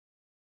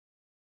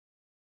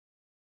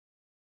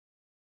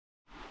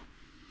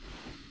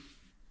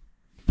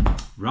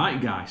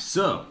Right guys,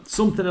 so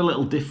something a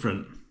little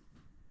different.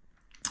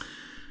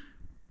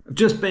 I've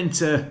just been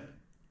to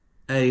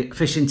a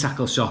fishing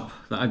tackle shop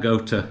that I go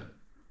to,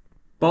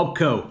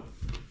 Bobco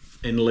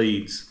in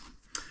Leeds,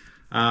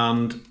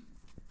 and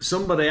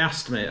somebody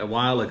asked me a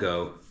while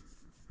ago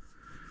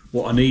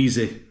what an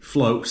easy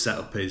float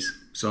setup is.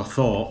 So I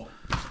thought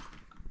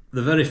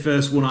the very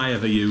first one I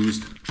ever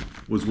used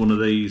was one of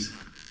these.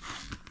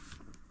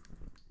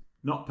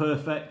 Not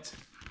perfect,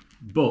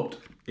 but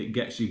it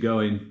gets you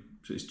going.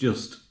 So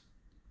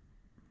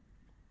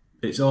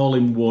it's all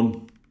in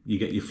one. You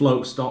get your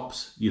float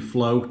stops, your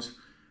float,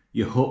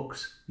 your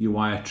hooks, your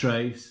wire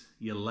trace,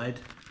 your lead,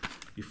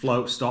 your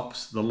float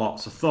stops, the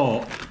lots. I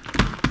thought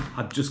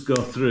I'd just go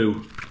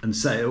through and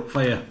set it up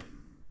for you.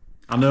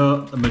 I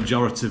know the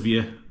majority of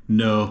you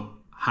know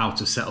how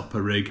to set up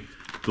a rig.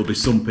 There'll be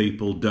some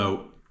people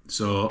don't.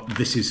 So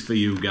this is for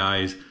you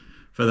guys.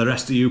 For the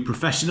rest of you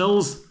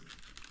professionals,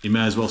 you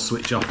may as well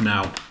switch off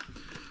now.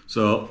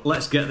 So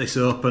let's get this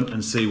open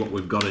and see what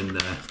we've got in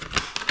there.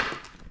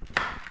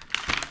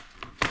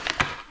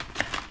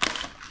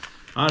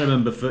 I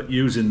remember for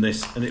using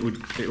this, and it was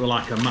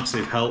like a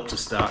massive help to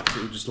start.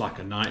 It was just like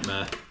a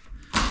nightmare.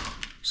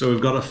 So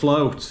we've got a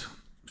float,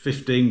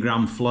 15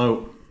 gram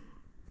float.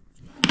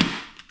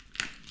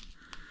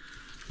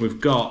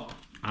 We've got,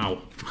 I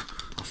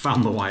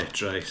found the wire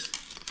trace.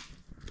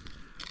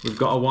 We've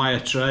got a wire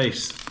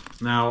trace.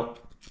 Now,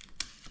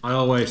 I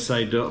always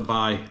say don't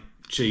buy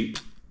cheap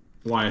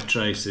wire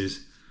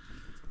traces,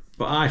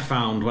 but I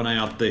found when I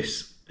had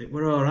this, it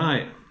were all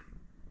right.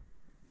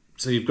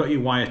 So you've got your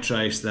wire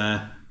trace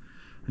there,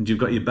 and you've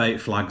got your bait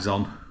flags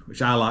on,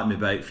 which I like my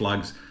bait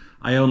flags.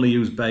 I only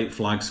use bait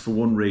flags for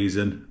one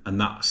reason,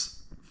 and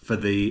that's for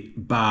the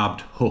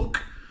barbed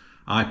hook.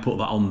 I put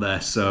that on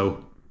there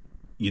so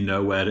you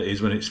know where it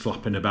is when it's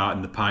flapping about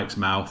in the pike's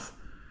mouth,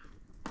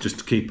 just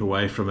to keep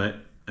away from it.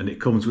 And it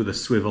comes with a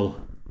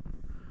swivel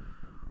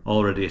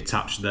already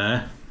attached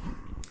there.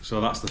 So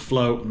that's the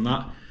float and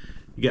that.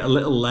 You get a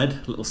little lead,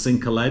 a little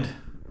sinker lead.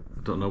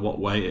 I don't know what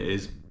weight it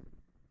is.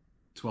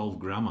 12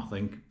 gram, I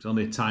think. It's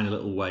only a tiny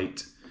little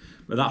weight.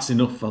 But that's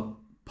enough for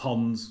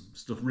ponds,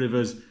 stuff,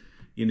 rivers.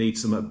 You need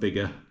something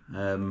bigger.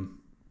 But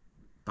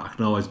I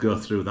can always go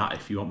through that.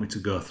 If you want me to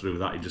go through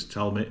that, you just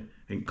tell me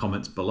in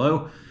comments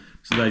below.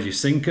 So there's your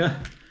sinker.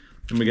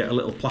 Then we get a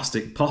little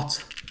plastic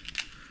pot.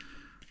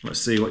 Let's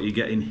see what you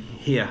get in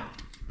here.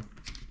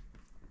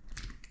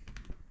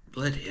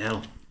 Bloody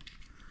hell.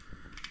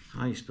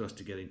 How are you supposed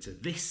to get into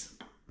this?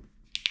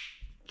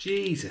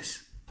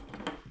 Jesus.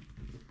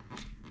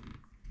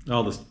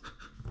 Oh,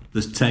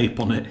 there's tape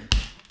on it.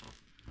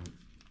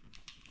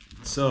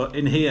 So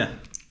in here,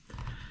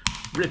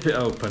 rip it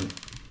open.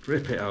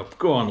 Rip it up.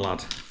 Go on,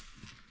 lad.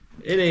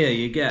 In here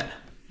you get...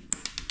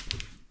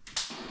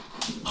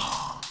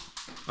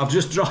 I've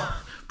just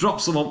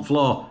dropped some on the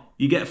floor.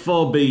 You get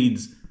 4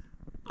 beads.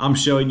 I'm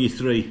showing you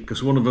 3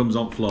 because one of them's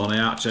on the floor and I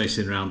aren't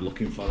chasing around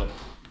looking for it.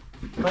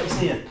 Right, it's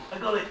here. I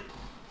got it.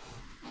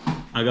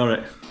 I got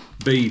it.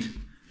 Bead.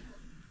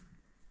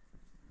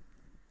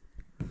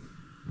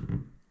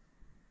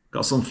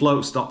 Got some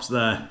float stops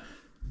there.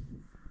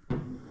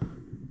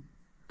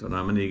 Don't know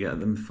how many you get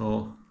them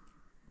for.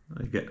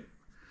 You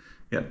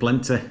get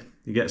plenty.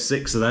 You get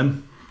 6 of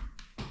them.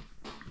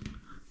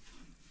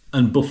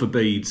 And buffer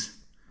beads.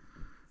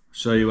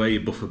 Show you where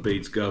your buffer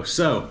beads go.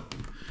 So,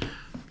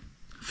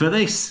 for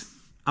this,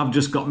 I've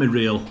just got my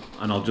reel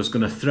and I'm just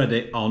going to thread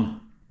it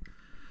on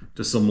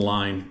to some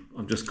line.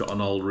 I've just got an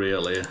old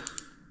reel here.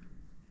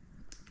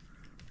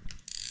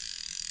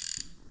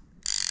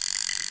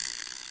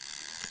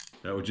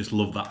 I would just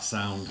love that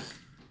sound.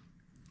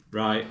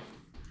 Right,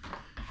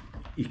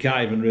 you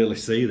can't even really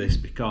see this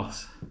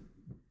because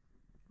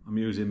I'm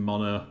using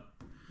mono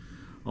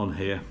on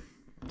here.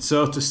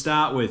 So to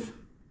start with,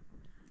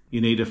 you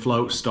need a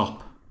float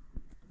stop.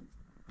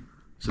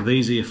 So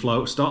these are your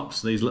float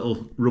stops, these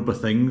little rubber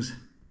things.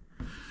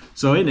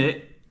 So on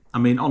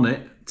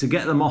it, to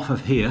get them off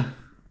of here,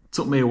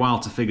 took me a while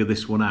to figure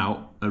this one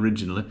out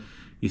originally.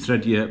 You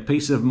thread your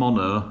piece of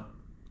mono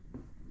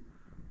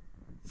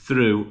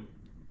through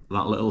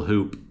that little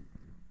hoop.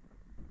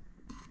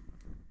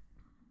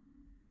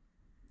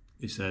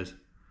 It says,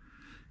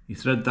 you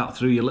thread that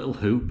through your little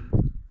hoop,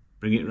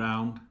 bring it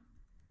round.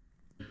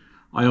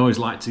 I always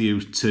like to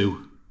use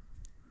 2.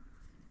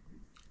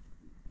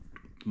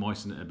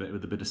 Moisten it a bit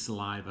with a bit of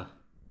saliva.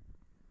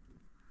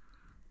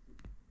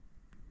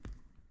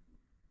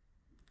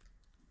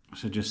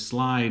 So just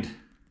slide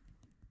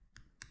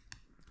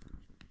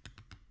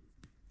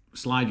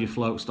your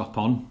float stop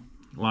on,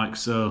 like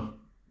so.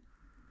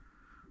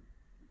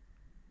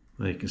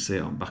 There, you can see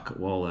it on back at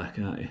wall there,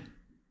 can't you?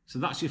 So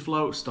that's your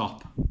float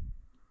stop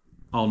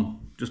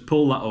on. Just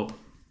pull that up.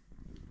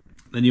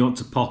 Then you want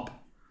to pop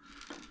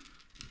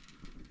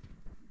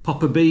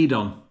a bead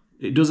on.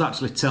 It does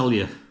actually tell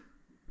you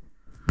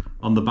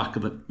on the back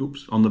of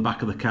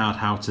the card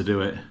how to do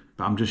it,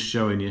 but I'm just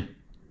showing you.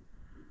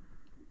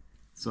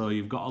 So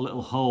you've got a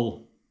little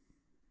hole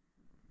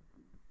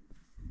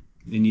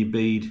in your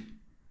bead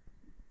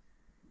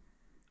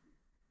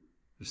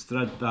Just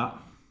thread that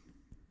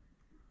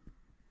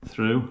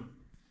through.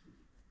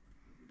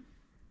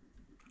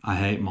 I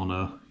hate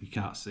mono, you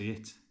can't see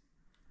it.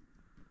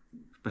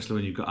 Especially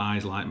when you've got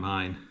eyes like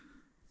mine.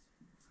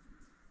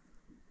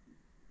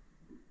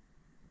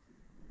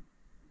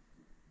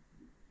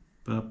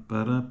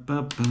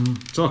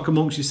 Talk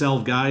amongst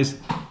yourself, guys.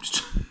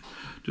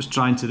 Just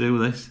trying to do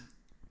this.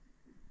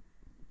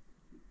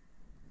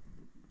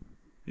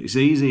 It's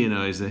easy, you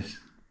know, is this?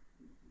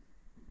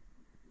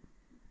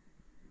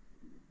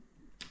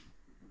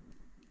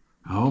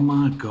 Oh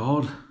my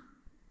God.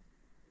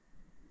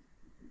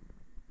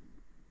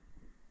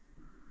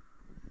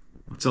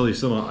 I'll tell you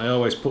something, I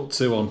always put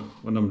 2 on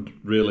when I'm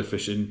really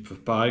fishing for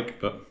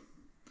pike, but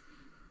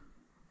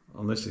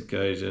on this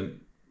occasion,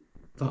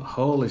 that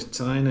hole is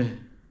tiny.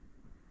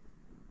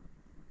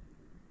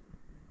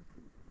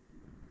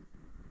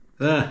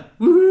 There,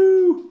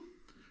 woohoo!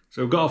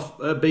 So we've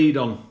got a bead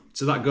on,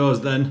 so that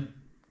goes then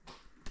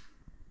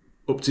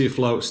up to your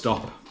float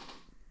stop.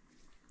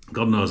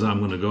 God knows how I'm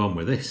going to go on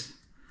with this.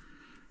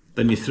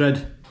 Then you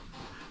thread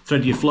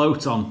your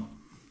float on,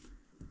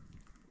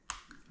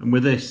 and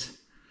with this,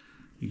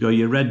 you go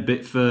your red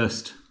bit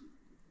first.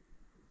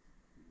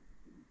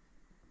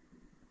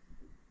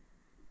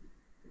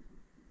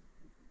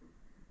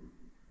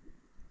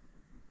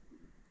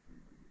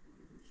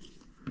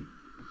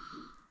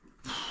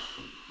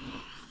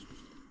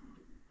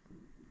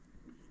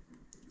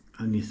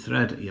 And you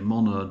thread your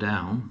mono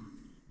down.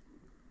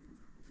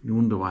 You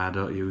wonder why I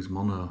don't use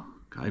mono.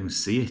 Can't even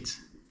see it.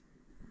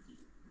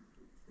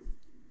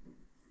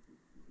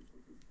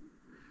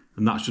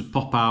 And that should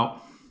pop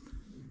out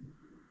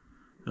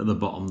at the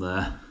bottom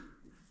there.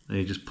 Then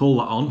you just pull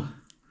that on,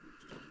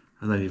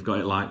 and then you've got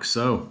it like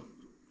so.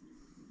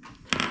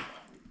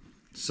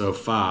 So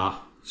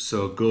far,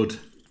 so good.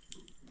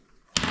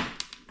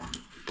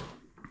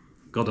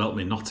 God help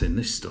me knotting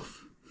this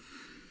stuff.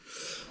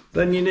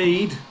 Then you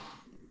need,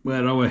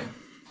 where are we?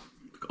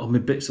 I've got all my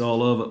bits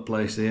all over the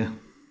place here.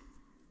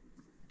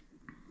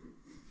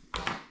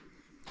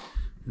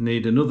 You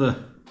need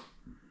another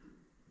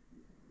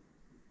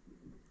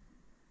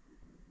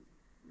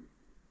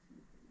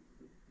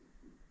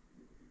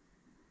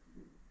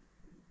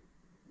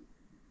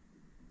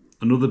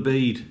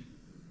bead.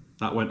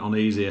 That went on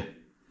easier.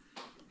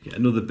 Get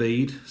another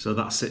bead, so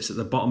that sits at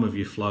the bottom of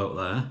your float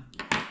there.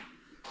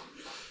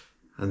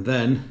 And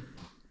then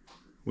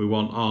we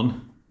want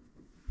on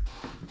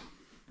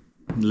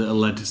a little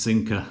lead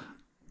sinker.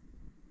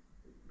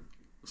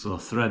 So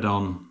thread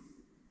on,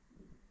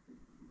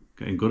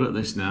 getting good at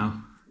this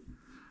now.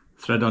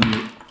 Thread on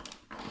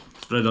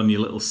your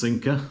little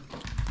sinker.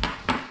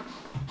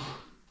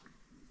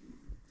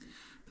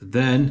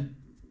 Then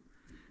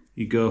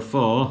you go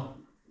for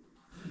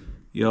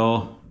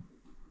your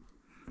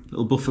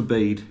little buffer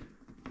bead.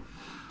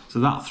 So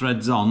that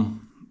threads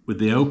on with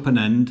the open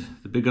end,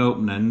 the big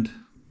open end.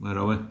 Where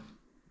are we?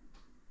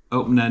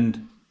 Open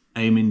end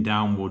aiming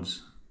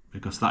downwards,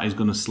 because that is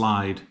going to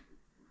slide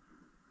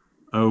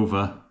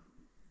over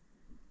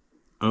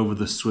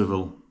the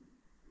swivel.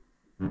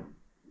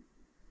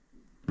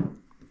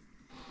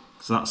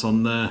 So that's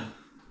on there.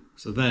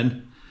 So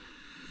then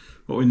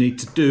what we need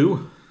to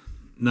do,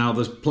 now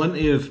there's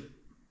plenty of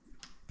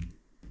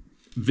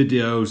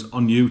videos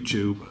on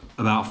YouTube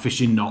about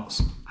fishing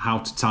knots, how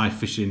to tie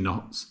fishing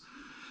knots.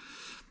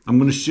 I'm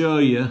going to show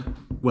you,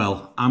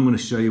 well, I'm going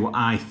to show you what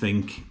I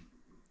think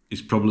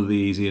is probably the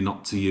easier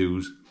knot to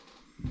use.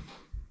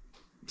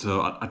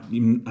 So I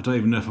don't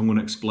even know if I'm going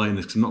to explain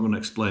this, because I'm not going to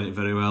explain it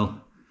very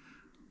well.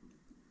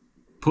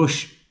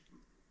 Push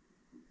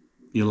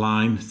your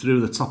line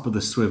through the top of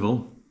the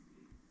swivel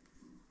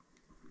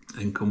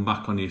and come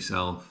back on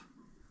yourself.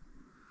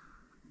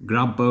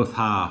 Grab both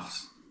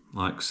halves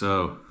like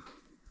so.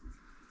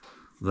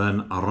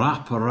 Then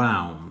wrap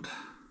around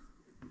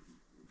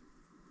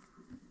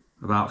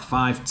about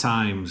 5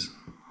 times.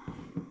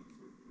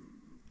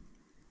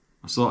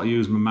 I sort of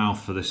use my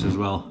mouth for this as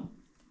well.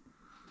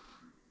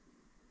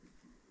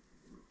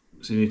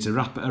 So you need to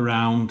wrap it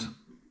around.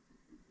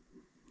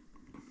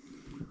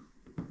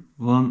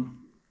 1,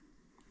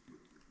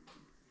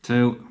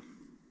 2,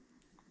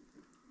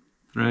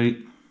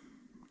 3,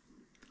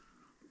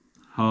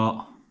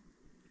 4,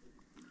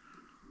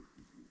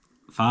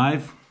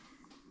 5.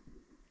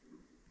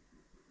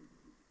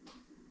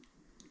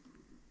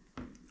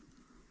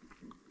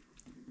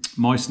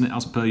 Moisten it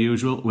as per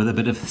usual with a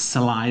bit of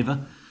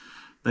saliva.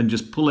 Then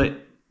just pull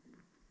it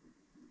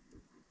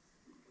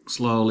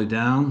slowly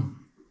down,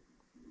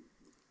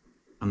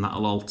 and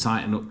that'll all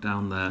tighten up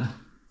down there.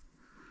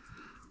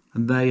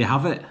 And there you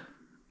have it.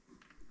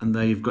 And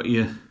there you've got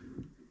your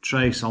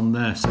trace on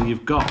there. So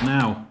you've got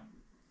now,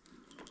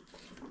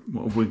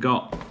 what have we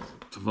got?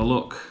 Let's have a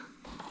look.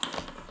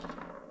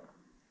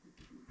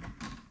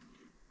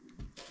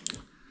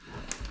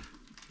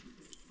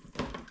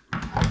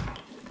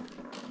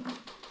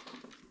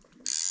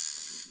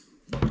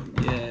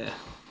 Yeah.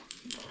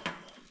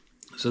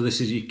 So this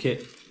is your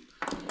kit.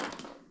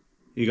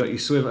 You got your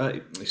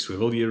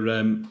swivel,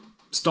 your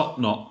stop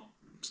knot.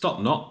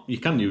 Stop knot. You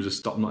can use a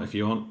stop knot if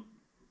you want.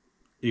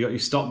 you got your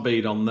stop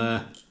bead on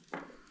there.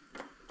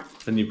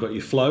 Then you've got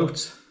your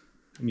float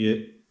and your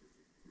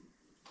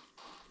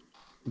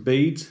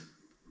bead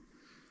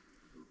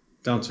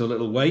down to a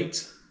little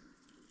weight,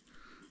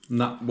 and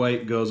that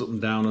weight goes up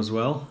and down as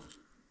well.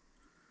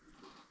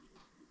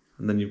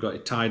 And then you've got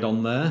it tied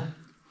on there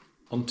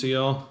onto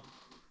your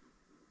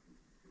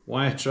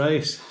wire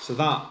trace. So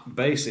that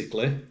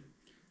basically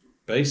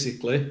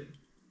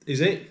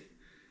is it.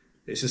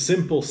 It's a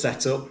simple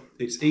setup.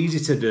 It's easy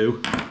to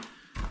do.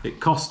 It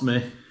cost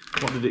me,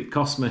 what did it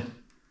cost me?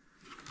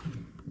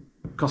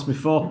 It cost me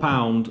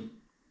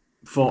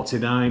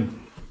 £4.49,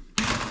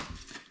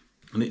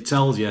 and it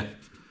tells you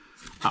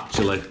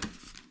actually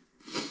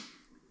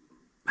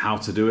how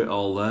to do it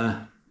all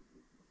there.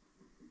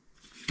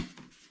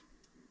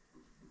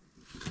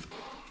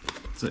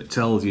 So it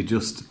tells you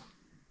just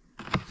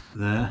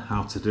there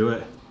how to do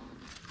it.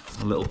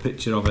 A little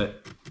picture of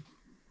it,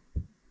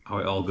 how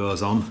it all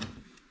goes on.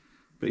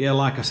 But yeah,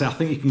 like I say, I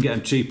think you can get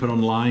them cheaper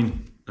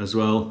online as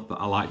well, but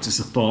I like to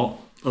support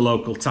the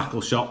local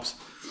tackle shops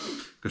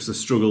because they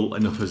struggle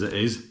enough as it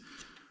is.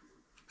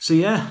 So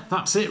yeah,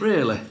 that's it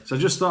really. So I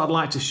just thought I'd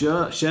like to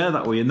share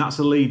that with you, and that's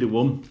a leader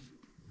one.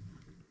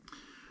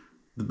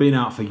 They've been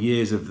out for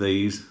years of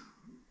these,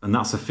 and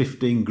that's a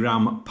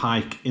 15-gram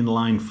pike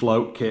inline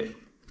float kit.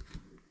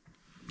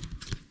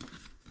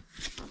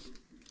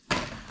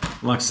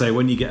 Like I say,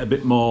 when you get a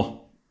bit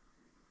more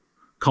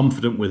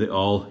confident with it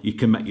all, you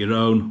can make your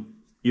own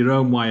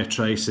wire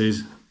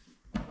traces.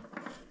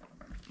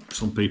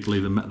 Some people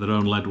even make their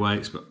own lead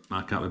weights, but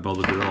I can't be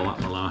bothered with all that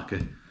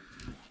malarkey.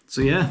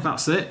 So yeah,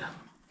 that's it.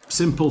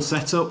 Simple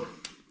setup.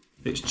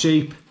 It's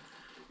cheap.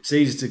 It's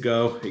easy to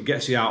go. It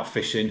gets you out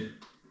fishing.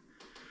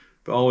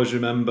 But always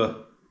remember,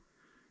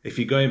 if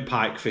you're going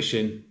pike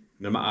fishing,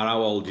 no matter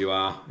how old you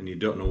are and you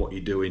don't know what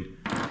you're doing,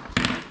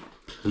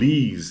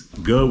 please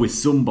go with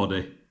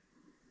somebody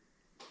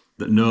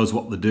that knows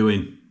what they're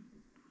doing,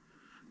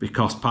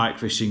 because pike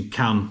fishing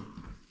can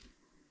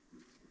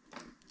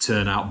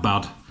turn out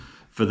bad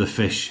for the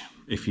fish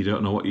if you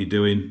don't know what you're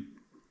doing,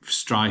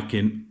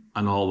 striking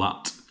and all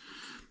that.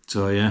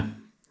 So yeah,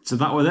 so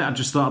that was it. I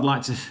just thought I'd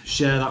like to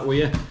share that with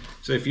you.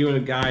 So if you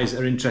guys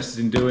are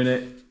interested in doing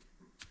it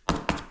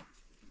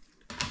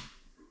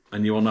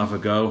and you want to have a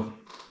go,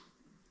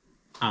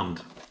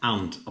 and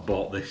I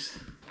bought this.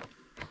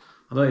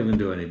 I don't even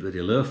do any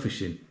bloody lure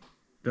fishing.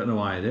 Don't know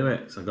why I do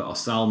it. So I got a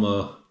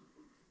Salmo,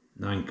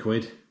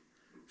 £9.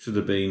 Should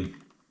have been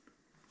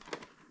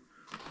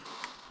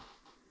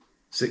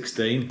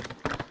 16.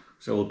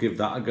 So we'll give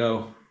that a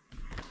go.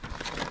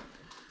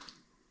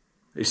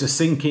 It's a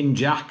sinking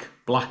jack,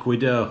 Black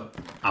Widow.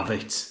 Have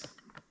it.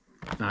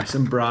 Nice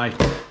and bright.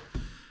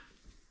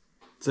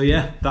 So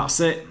yeah,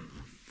 that's it.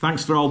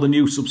 Thanks for all the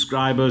new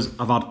subscribers.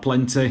 I've had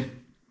plenty.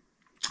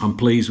 I'm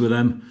pleased with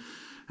them.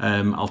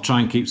 I'll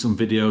try and keep some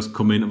videos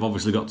coming. I've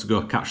obviously got to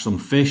go catch some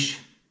fish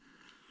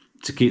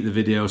to keep the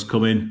videos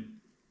coming.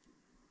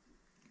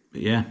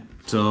 But yeah,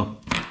 so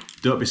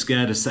don't be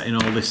scared of setting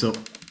all this up.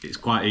 It's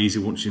quite easy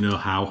once you know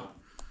how.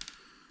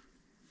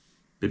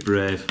 Be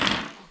brave.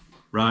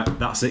 Right,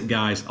 that's it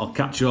guys. I'll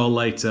catch you all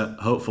later,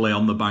 hopefully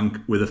on the bank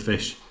with a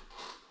fish.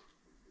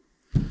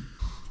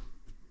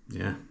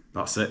 Yeah,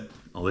 that's it.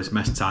 All this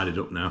mess tidied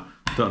up now.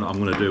 Don't know what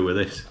I'm going to do with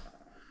this.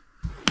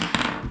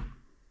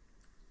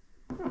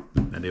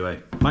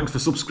 Anyway, thanks for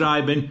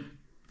subscribing.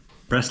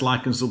 Press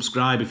like and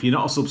subscribe if you're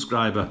not a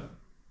subscriber.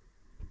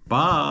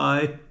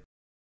 Bye.